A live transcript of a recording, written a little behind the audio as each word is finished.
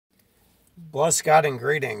Bless God and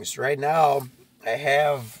greetings. Right now, I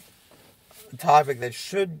have a topic that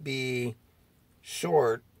should be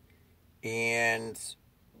short, and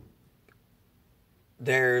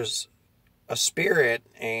there's a spirit,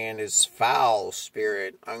 and it's foul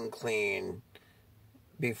spirit, unclean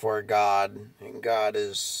before God, and God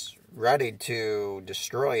is ready to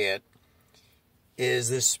destroy it. Is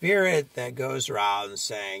the spirit that goes around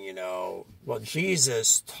saying, well,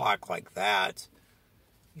 Jesus talked like that,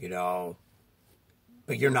 you know,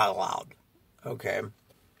 but you're not allowed. Okay.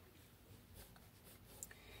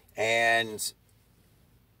 And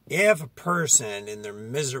if a person in their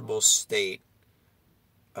miserable state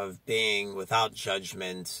of being without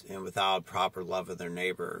judgment and without proper love of their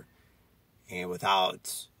neighbor and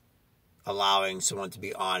without allowing someone to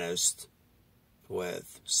be honest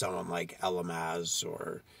with someone like Elamaz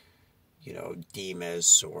or,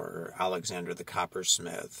 Demas or Alexander the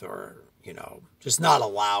Coppersmith or, just not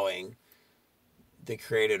allowing the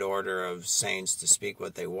created order of saints to speak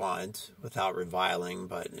what they want without reviling,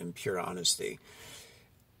 but in pure honesty.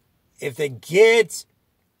 If they get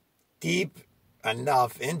deep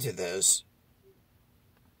enough into this,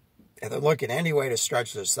 if they're looking any way to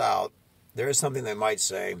stretch this out, there is something they might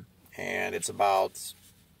say, and it's about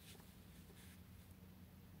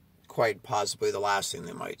quite possibly the last thing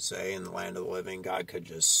they might say in the land of the living. God could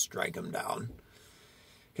just strike them down.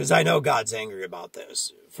 Because I know God's angry about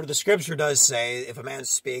this. For the scripture does say, if a man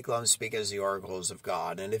speak, let him speak as the oracles of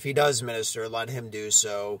God. And if he does minister, let him do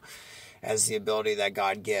so as the ability that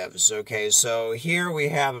God gives. Okay, so here we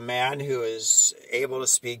have a man who is able to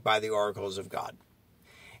speak by the oracles of God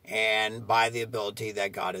and by the ability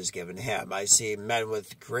that God has given him. I see men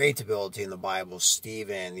with great ability in the Bible,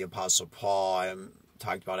 Stephen, the Apostle Paul. I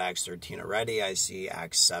talked about Acts 13 already. I see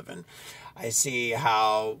Acts 7. I see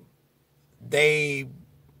how they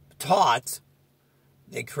taught,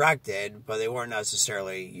 they corrected, but they weren't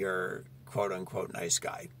necessarily your quote-unquote nice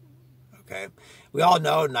guy. Okay? We all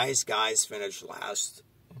know nice guys finish last.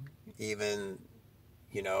 Even,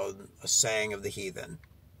 a saying of the heathen.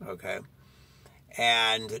 Okay?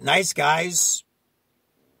 And nice guys,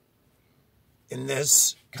 in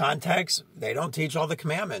this context, they don't teach all the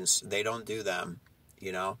commandments. They don't do them,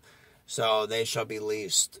 So they shall be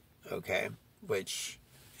least, okay? Which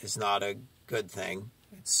is not a good thing.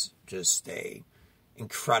 It's just a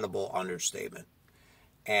incredible understatement.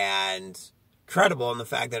 And credible in the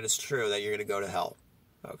fact that it's true that you're going to go to hell.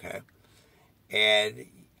 Okay. And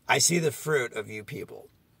I see the fruit of you people.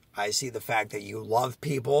 I see the fact that you love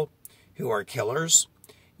people who are killers.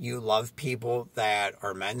 You love people that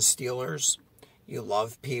are men stealers. You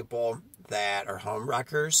love people that are home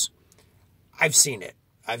wreckers. I've seen it.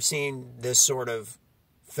 I've seen this sort of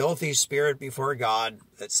filthy spirit before God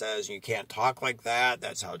that says you can't talk like that.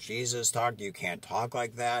 That's how Jesus talked. You can't talk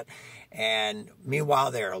like that. And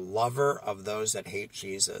meanwhile, they're a lover of those that hate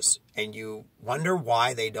Jesus. And you wonder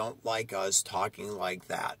why they don't like us talking like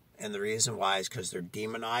that. And the reason why is because they're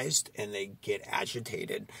demonized and they get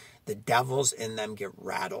agitated. The devils in them get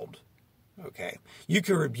rattled. Okay. You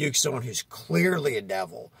can rebuke someone who's clearly a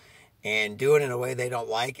devil and do it in a way they don't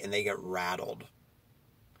like, and they get rattled.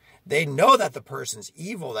 They know that the person's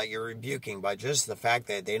evil that you're rebuking, by just the fact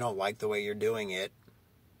that they don't like the way you're doing it,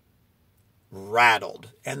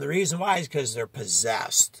 rattled. And the reason why is because they're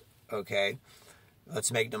possessed. Okay?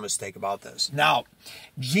 Let's make no mistake about this. Now,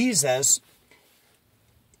 Jesus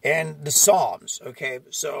and the Psalms. Okay?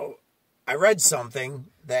 So, I read something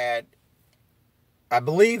that I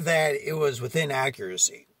believe that it was within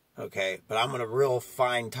accuracy. Okay? But I'm going to real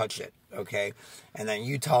fine touch it. Okay? And then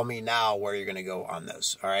you tell me now where you're going to go on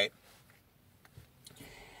this. All right?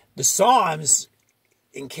 The Psalms,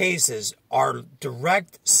 in cases, are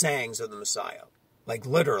direct sayings of the Messiah. Like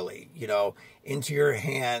literally, into your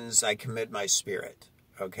hands I commit my spirit.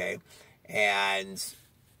 Okay? And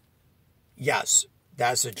yes,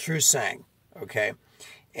 that's a true saying. Okay?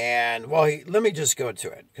 And, well, let me just go to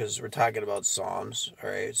it, because we're talking about Psalms. All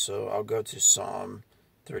right? So I'll go to Psalm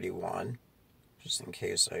 31, just in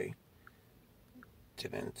case I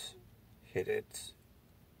didn't hit it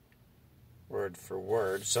word for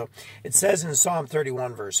word. So it says in Psalm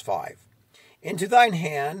 31, verse 5, "Into thine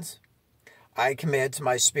hand I commit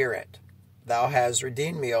my spirit. Thou hast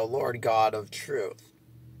redeemed me, O Lord God of truth."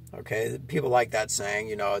 Okay, people like that saying,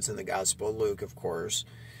 it's in the Gospel of Luke, of course.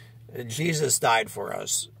 Jesus died for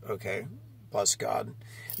us. Okay, bless God.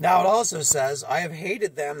 Now it also says, "I have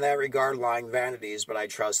hated them that regard lying vanities, but I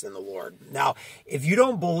trust in the Lord." Now, if you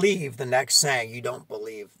don't believe the next saying, you don't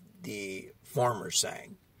believe the former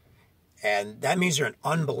saying. And that means you're an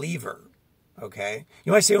unbeliever. Okay?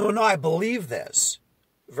 You might say, "Oh no, I believe this."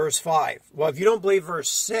 Verse 5. Well, if you don't believe verse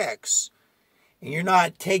 6, and you're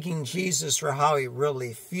not taking Jesus for how he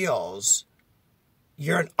really feels,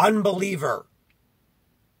 you're an unbeliever.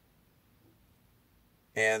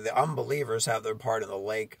 And the unbelievers have their part in the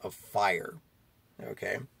lake of fire.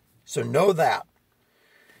 Okay? So know that.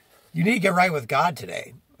 You need to get right with God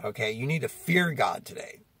today. Okay? You need to fear God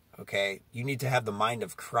today. Okay? You need to have the mind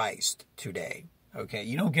of Christ today. Okay?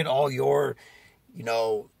 You don't get all your,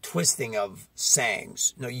 twisting of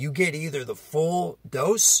sayings. No, you get either the full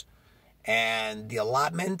dose and the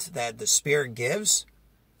allotment that the Spirit gives.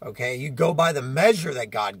 Okay? You go by the measure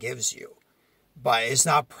that God gives you. But it's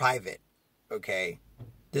not private. Okay?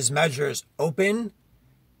 This measure is open,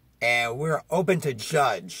 and we're open to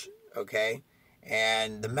judge, okay?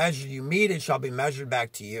 And the measure you meet, it shall be measured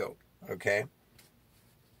back to you, okay?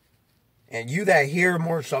 And you that hear,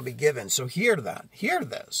 more shall be given. So hear that. Hear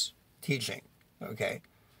this teaching, okay?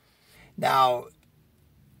 Now,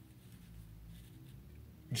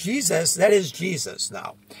 Jesus, that is Jesus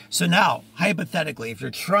now. So now, hypothetically, if you're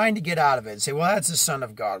trying to get out of it and say, well, that's the Son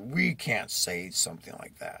of God, we can't say something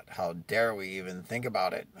like that. How dare we even think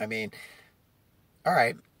about it? I mean, all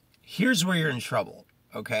right, here's where you're in trouble,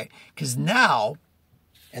 okay? Because now,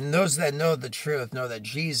 and those that know the truth know that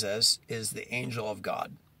Jesus is the angel of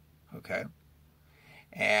God, okay?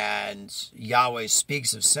 And Yahweh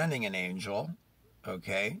speaks of sending an angel,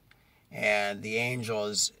 okay? And the angel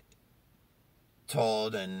is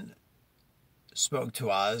told and spoke to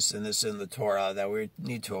us, and this is in the Torah, that we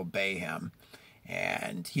need to obey him.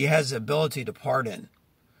 And he has the ability to pardon.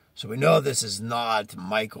 So we know this is not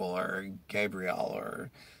Michael or Gabriel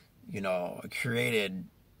or, a created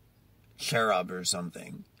cherub or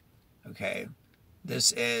something. Okay?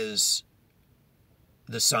 This is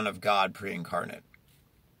the Son of God pre-incarnate.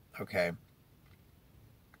 Okay?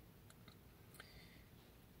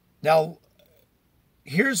 Now,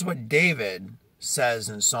 here's what David says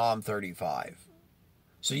in Psalm 35.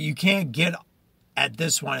 So you can't get at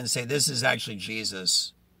this one and say this is actually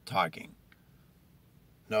Jesus talking.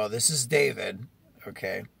 No, this is David,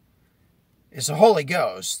 okay? It's the Holy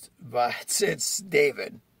Ghost, but it's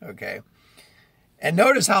David, okay? And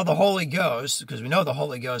notice how the Holy Ghost, because we know the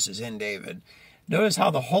Holy Ghost is in David, notice how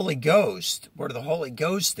the Holy Ghost, where the Holy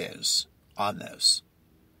Ghost is on this.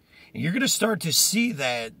 And you're going to start to see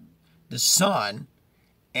that the Son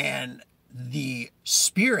and the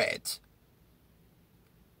Spirit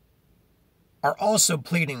are also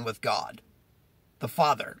pleading with God, the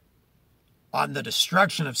Father, on the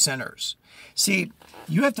destruction of sinners. See,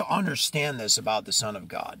 you have to understand this about the Son of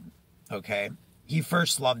God, okay? He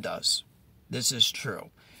first loved us. This is true.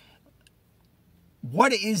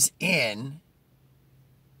 What is in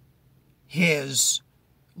his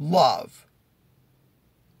love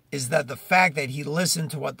is that the fact that he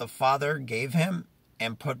listened to what the Father gave him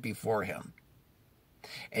and put before him.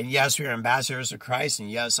 And yes, we are ambassadors of Christ, and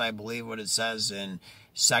yes, I believe what it says in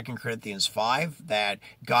 2 Corinthians 5, that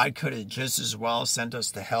God could have just as well sent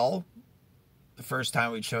us to hell the first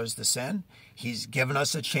time we chose to sin. He's given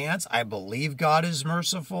us a chance. I believe God is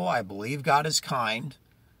merciful. I believe God is kind,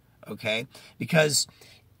 okay? Because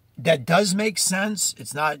that does make sense.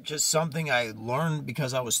 It's not just something I learned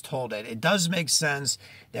because I was told it. It does make sense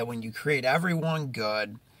that when you create everyone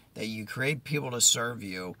good, that you create people to serve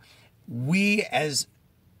you, we, as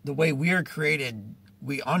the way we are created,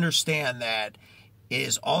 we understand that it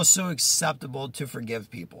is also acceptable to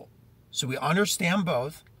forgive people. So we understand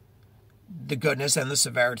both the goodness and the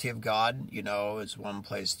severity of God. Is one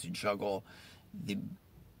place to juggle the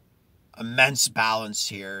immense balance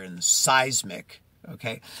here and the seismic,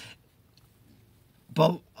 okay?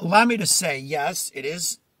 But allow me to say, yes, it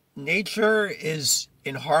is, nature is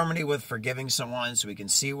in harmony with forgiving someone, so we can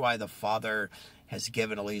see why the Father has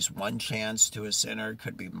given at least one chance to a sinner.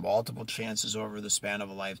 Could be multiple chances over the span of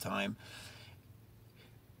a lifetime.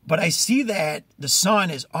 But I see that the Son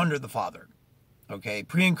is under the Father, okay?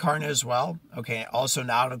 Pre-incarnate as well, okay? Also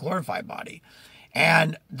now in a glorified body.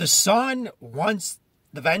 And the Son wants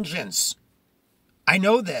the vengeance. I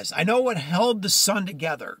know this. I know what held the Son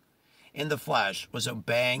together in the flesh was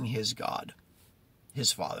obeying his God,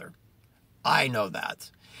 his Father. I know that.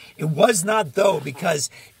 It was not, though, because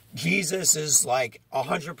Jesus is like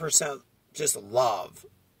 100% just love,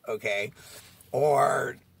 okay?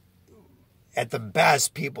 Or at the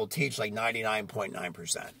best, people teach like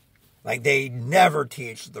 99.9%. Like they never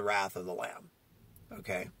teach the wrath of the Lamb,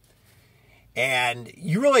 okay? And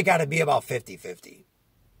you really got to be about 50-50,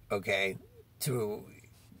 okay, to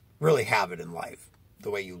really have it in life. The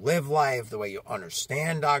way you live life, the way you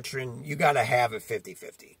understand doctrine, you got to have it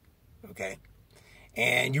 50-50, okay?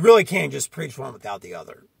 And you really can't just preach one without the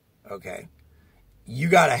other, okay? You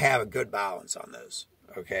got to have a good balance on this,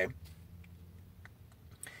 okay?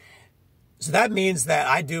 So that means that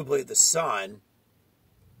I do believe the Son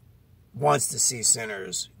wants to see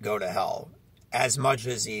sinners go to hell as much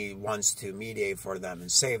as he wants to mediate for them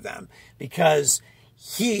and save them, because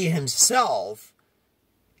he himself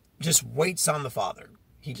just waits on the Father.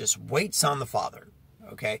 He just waits on the Father.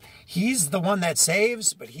 Okay, he's the one that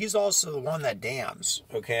saves, but he's also the one that damns.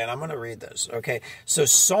 Okay, and I'm going to read this. Okay, so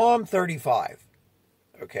Psalm 35.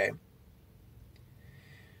 Okay,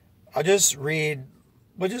 we'll just read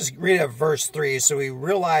at verse 3. So we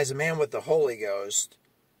realize a man with the Holy Ghost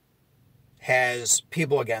has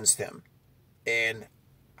people against him. And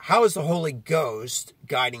how is the Holy Ghost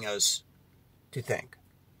guiding us to think?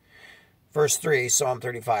 Verse 3, Psalm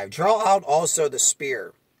 35. Draw out also the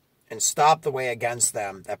spear, and stop the way against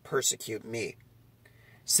them that persecute me.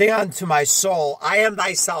 Say unto my soul, I am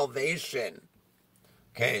thy salvation.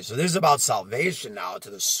 Okay, so this is about salvation now to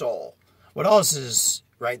the soul. What else is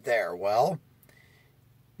right there? Well,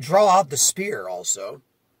 draw out the spear also.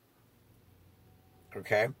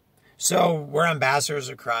 Okay, so we're ambassadors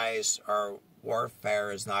of Christ. Our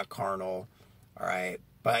warfare is not carnal. All right,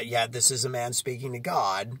 but yet this is a man speaking to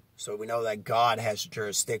God. So we know that God has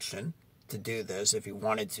jurisdiction to do this if he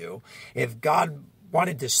wanted to. If God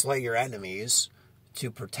wanted to slay your enemies to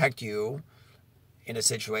protect you in a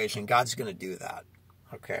situation, God's going to do that.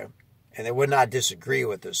 Okay, and they would not disagree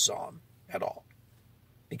with this psalm at all,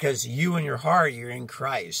 because you in your heart, you're in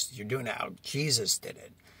Christ. You're doing it how Jesus did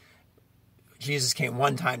it. Jesus came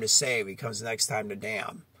one time to save. He comes the next time to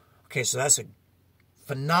damn. Okay, so that's a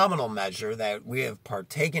phenomenal measure that we have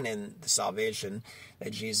partaken in the salvation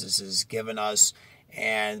that Jesus has given us,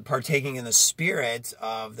 and partaking in the spirit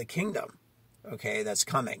of the kingdom, okay, that's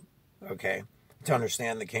coming, okay, to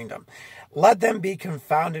understand the kingdom. Let them be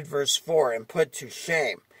confounded, verse 4, and put to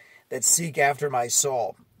shame that seek after my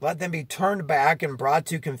soul. Let them be turned back and brought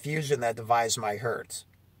to confusion that devise my hurt.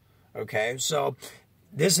 Okay, so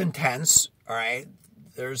this intense, all right,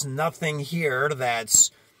 there's nothing here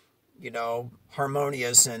that's,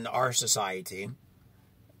 harmonious in our society.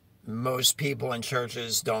 Most people in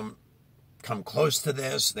churches don't come close to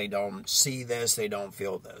this. They don't see this. They don't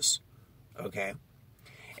feel this. Okay.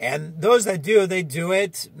 And those that do, they do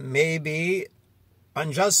it maybe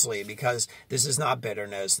unjustly, because this is not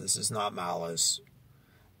bitterness. This is not malice.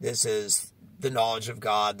 This is the knowledge of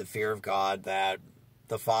God, the fear of God, that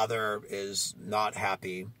the Father is not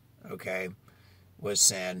happy, okay, with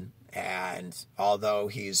sin. And although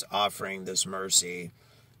he's offering this mercy,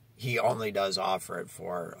 he only does offer it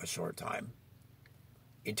for a short time.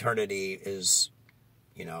 Eternity is,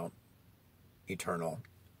 eternal.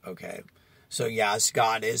 Okay. So yes,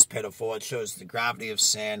 God is pitiful. It shows the gravity of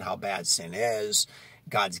sin, how bad sin is.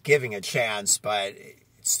 God's giving a chance, but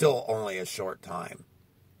it's still only a short time.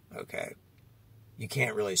 Okay. You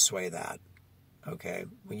can't really sway that. Okay.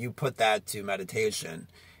 When you put that to meditation,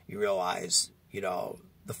 you realize,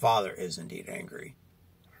 the Father is indeed angry.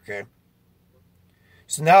 Okay.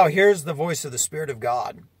 So now here's the voice of the Spirit of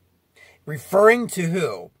God. Referring to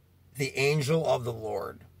who? The angel of the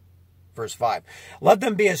Lord. Verse 5. Let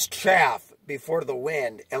them be as chaff before the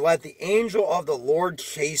wind, and let the angel of the Lord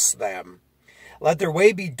chase them. Let their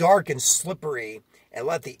way be dark and slippery, and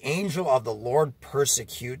let the angel of the Lord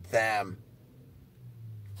persecute them.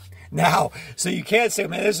 Now, so you can't say,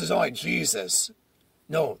 man, this is only Jesus.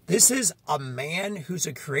 No, this is a man who's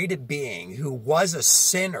a created being, who was a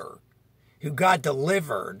sinner, who got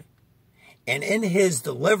delivered, and in his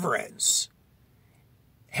deliverance,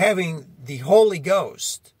 having the Holy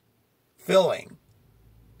Ghost filling,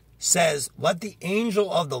 says, let the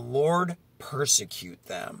angel of the Lord persecute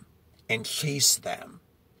them and chase them.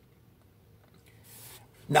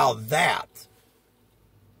 Now that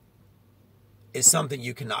is something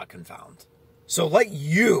you cannot confound. So let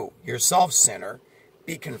you, yourself, sinner,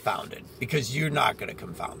 be confounded, because you're not going to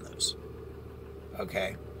confound this.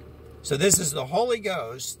 Okay? So this is the Holy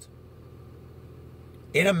Ghost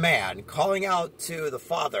in a man calling out to the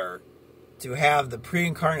Father to have the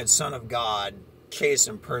pre-incarnate Son of God chase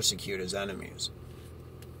and persecute his enemies.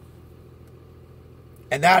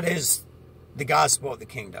 And that is the gospel of the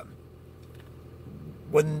kingdom.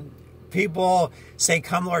 When people say,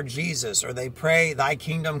 come Lord Jesus, or they pray, thy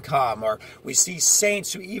kingdom come, or we see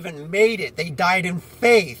saints who even made it. They died in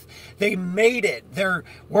faith. They made it. They're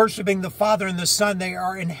worshiping the Father and the Son. They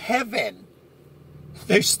are in heaven.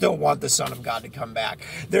 They still want the Son of God to come back.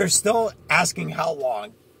 They're still asking how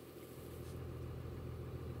long.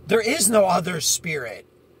 There is no other spirit.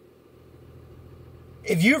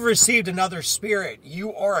 If you've received another spirit,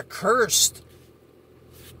 you are accursed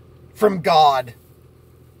from God.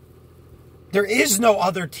 There is no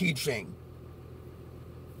other teaching.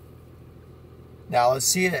 Now let's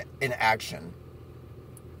see it in action.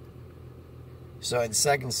 So in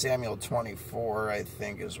 2 Samuel 24, I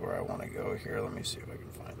think is where I want to go here. Let me see if I can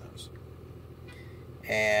find those.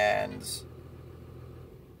 And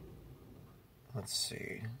let's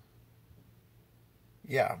see.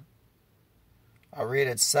 Yeah. I'll read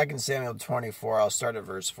it, 2 Samuel 24. I'll start at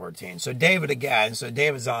verse 14. So David again. So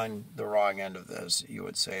David's on the wrong end of this, you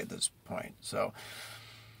would say, at this point. So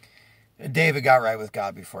David got right with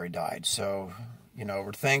God before he died. So,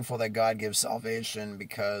 we're thankful that God gives salvation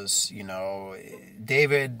because,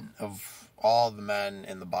 David, of all the men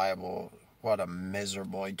in the Bible, what a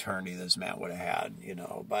miserable eternity this man would have had,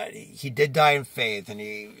 But he did die in faith, and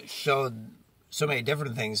he showed so many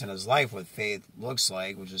different things in his life what faith looks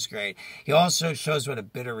like, which is great. He also shows what a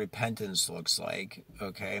bitter repentance looks like,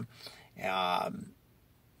 okay? And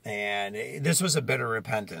this was a bitter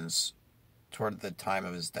repentance toward the time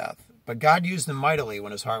of his death. But God used him mightily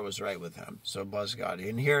when his heart was right with him. So bless God.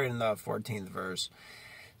 And here in the 14th verse,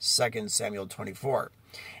 2 Samuel 24.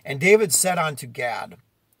 And David said unto Gad,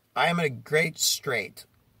 I am in a great strait.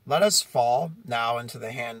 Let us fall now into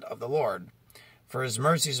the hand of the Lord, for his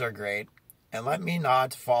mercies are great, and let me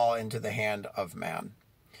not fall into the hand of man.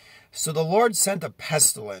 So the Lord sent a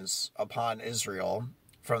pestilence upon Israel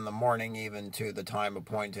from the morning even to the time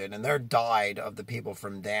appointed, and there died of the people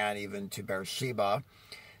from Dan even to Beersheba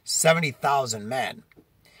 70,000 men.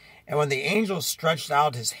 And when the angel stretched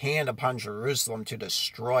out his hand upon Jerusalem to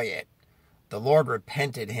destroy it, the Lord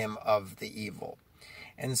repented him of the evil,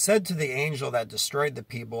 and said to the angel that destroyed the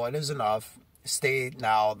people, It is enough, stay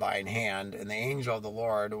now thine hand. And the angel of the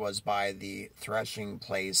Lord was by the threshing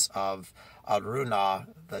place of Araunah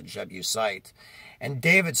the Jebusite. And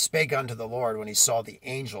David spake unto the Lord when he saw the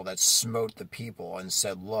angel that smote the people, and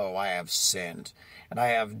said, Lo, I have sinned, and I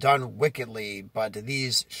have done wickedly, but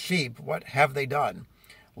these sheep, what have they done?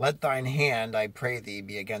 Let thine hand, I pray thee,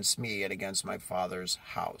 be against me and against my father's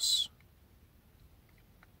house.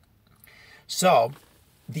 So,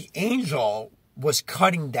 the angel was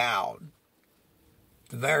cutting down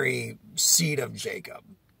the very seed of Jacob,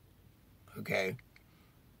 okay?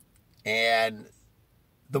 And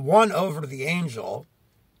the one over the angel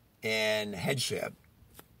in headship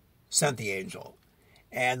sent the angel.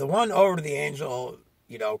 And the one over to the angel,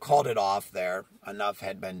 called it off there. Enough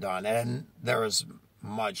had been done. And there was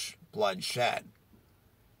much blood shed.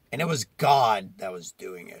 And it was God that was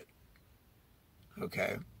doing it.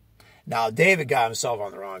 Okay? Now, David got himself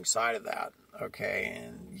on the wrong side of that. Okay?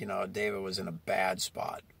 And, David was in a bad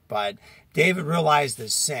spot. But David realized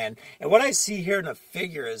his sin. And what I see here in a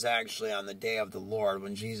figure is actually on the day of the Lord,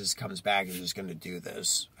 when Jesus comes back, he's just going to do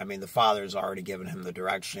this. I mean, the Father's already given him the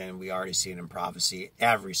direction. We already see it in prophecy.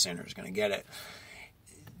 Every sinner is going to get it.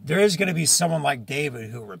 There is going to be someone like David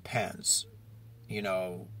who repents.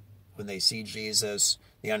 When they see Jesus,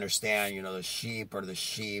 they understand, the sheep are the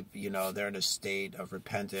sheep. They're in a state of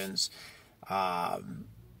repentance.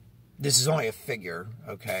 This is only a figure,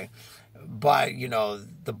 okay? But,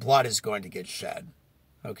 the blood is going to get shed,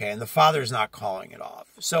 okay? And the Father is not calling it off.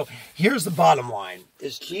 So here's the bottom line,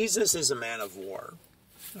 is Jesus is a man of war,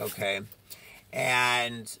 okay?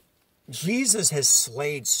 And Jesus has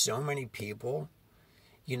slayed so many people.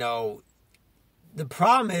 The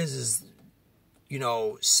problem is,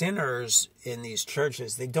 sinners in these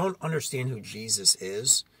churches, they don't understand who Jesus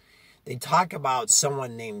is. They talk about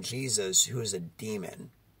someone named Jesus who is a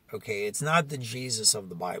demon, okay? It's not the Jesus of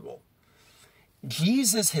the Bible.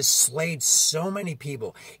 Jesus has slayed so many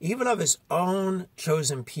people, even of his own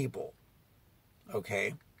chosen people,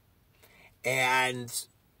 okay? And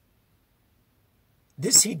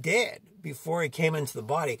this he did before he came into the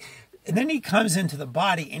body. And then he comes into the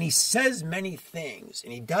body and he says many things,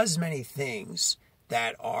 and he does many things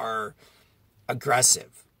that are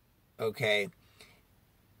aggressive, okay?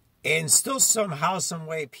 And still somehow, some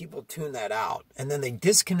way, people tune that out. And then they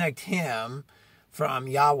disconnect him from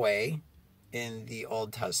Yahweh in the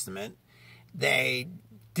Old Testament. They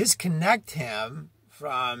disconnect him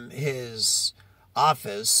from his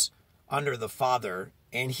office under the Father,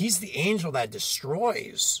 and he's the angel that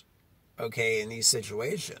destroys, okay, in these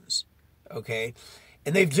situations, okay?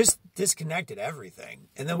 And they've just disconnected everything.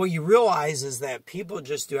 And then what you realize is that people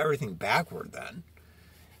just do everything backward then.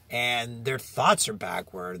 And their thoughts are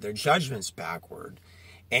backward, their judgment's backward.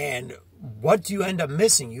 And what do you end up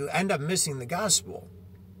missing? You end up missing the gospel.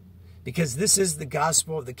 Because this is the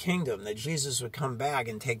gospel of the kingdom, that Jesus would come back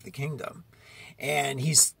and take the kingdom. And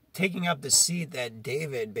he's taking up the seat that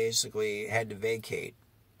David basically had to vacate,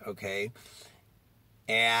 okay?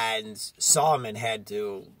 And Solomon had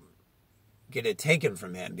to get it taken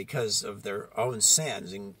from him because of their own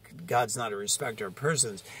sins. And God's not a respecter of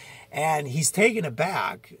persons. And he's taken it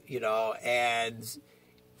back, and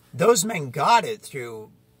those men got it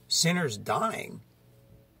through sinners dying.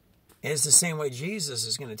 And it's the same way Jesus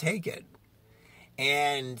is going to take it.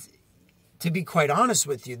 And to be quite honest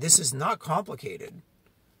with you, this is not complicated.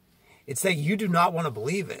 It's that you do not want to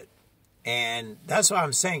believe it. And that's why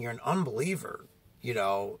I'm saying you're an unbeliever. We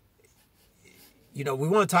want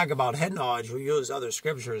to talk about head knowledge. We use other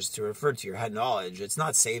scriptures to refer to your head knowledge. It's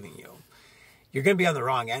not saving you. You're going to be on the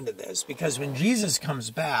wrong end of this, because when Jesus comes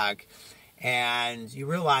back and you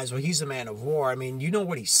realize, well, he's a man of war. I mean, you know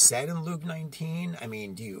what he said in Luke 19? I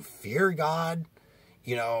mean, do you fear God?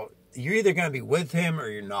 You're either going to be with him or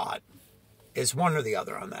you're not. It's one or the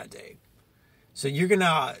other on that day. So you're going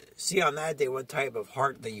to see on that day what type of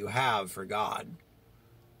heart that you have for God.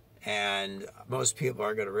 And most people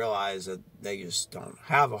are going to realize that they just don't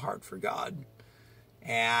have a heart for God.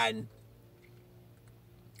 And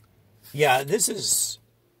yeah, this is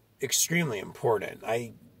extremely important.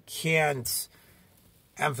 I can't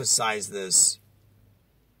emphasize this,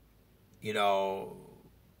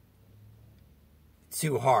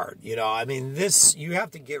 too hard. I mean, this, you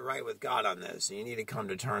have to get right with God on this. And you need to come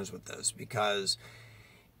to terms with this, because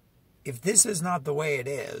if this is not the way it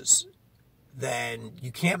is, then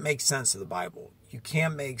you can't make sense of the Bible. You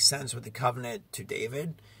can't make sense with the covenant to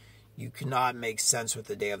David. You cannot make sense with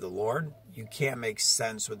the day of the Lord. You can't make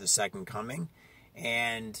sense with the second coming.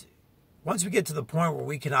 And once we get to the point where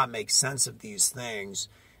we cannot make sense of these things,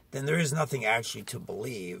 then there is nothing actually to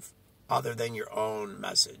believe other than your own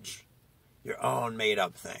message, your own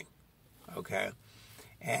made-up thing, okay?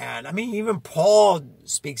 And, I mean, even Paul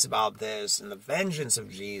speaks about this and the vengeance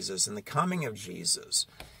of Jesus and the coming of Jesus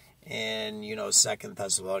in, 2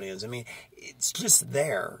 Thessalonians. I mean, it's just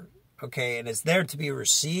there, okay? And it's there to be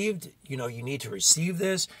received. You need to receive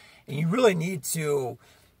this. And you really need to,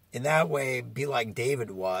 in that way, be like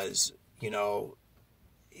David was.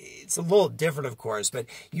 It's a little different, of course, but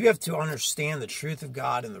you have to understand the truth of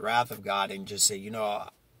God and the wrath of God and just say,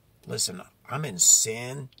 listen, I'm in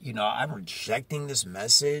sin. I'm rejecting this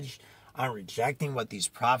message. I'm rejecting what these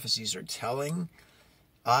prophecies are telling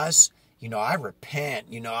us. I repent.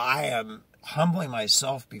 I am humbling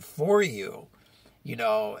myself before you,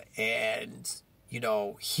 and,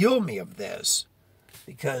 heal me of this.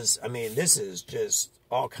 Because, I mean, this is just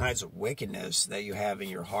all kinds of wickedness that you have in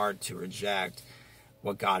your heart to reject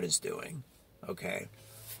what God is doing, okay?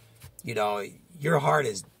 Your heart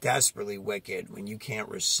is desperately wicked when you can't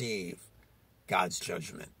receive God's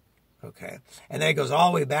judgment, okay? And then it goes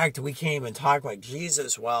all the way back to we can't even talk like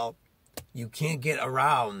Jesus. Well, you can't get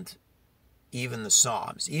around even the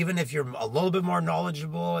Psalms. Even if you're a little bit more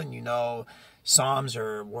knowledgeable and Psalms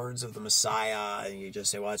are words of the Messiah, and you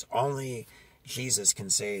just say, well, it's only Jesus can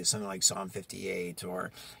say something like Psalm 58,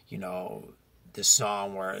 or, the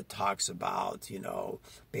psalm where it talks about,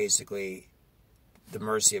 basically the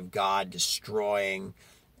mercy of God destroying,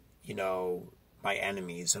 my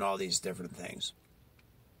enemies and all these different things.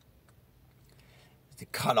 To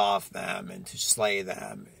cut off them and to slay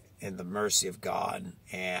them in the mercy of God.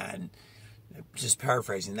 And just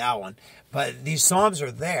paraphrasing that one. But these psalms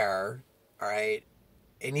are there, all right?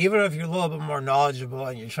 And even if you're a little bit more knowledgeable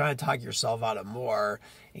and you're trying to talk yourself out of more,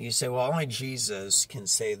 and you say, well, only Jesus can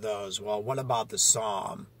say those. Well, what about the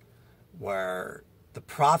psalm where the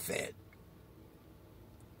prophet,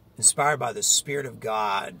 inspired by the Spirit of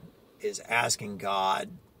God, is asking God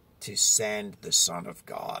to send the Son of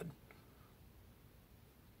God?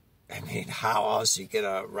 I mean, how else you get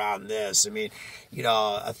around this? I mean,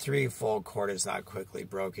 a threefold cord is not quickly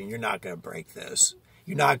broken. You're not going to break this.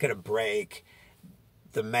 You're not going to break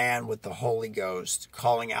the man with the Holy Ghost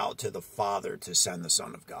calling out to the Father to send the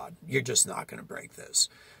Son of God. You're just not going to break this.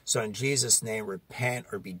 So in Jesus' name, repent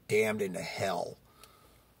or be damned into hell.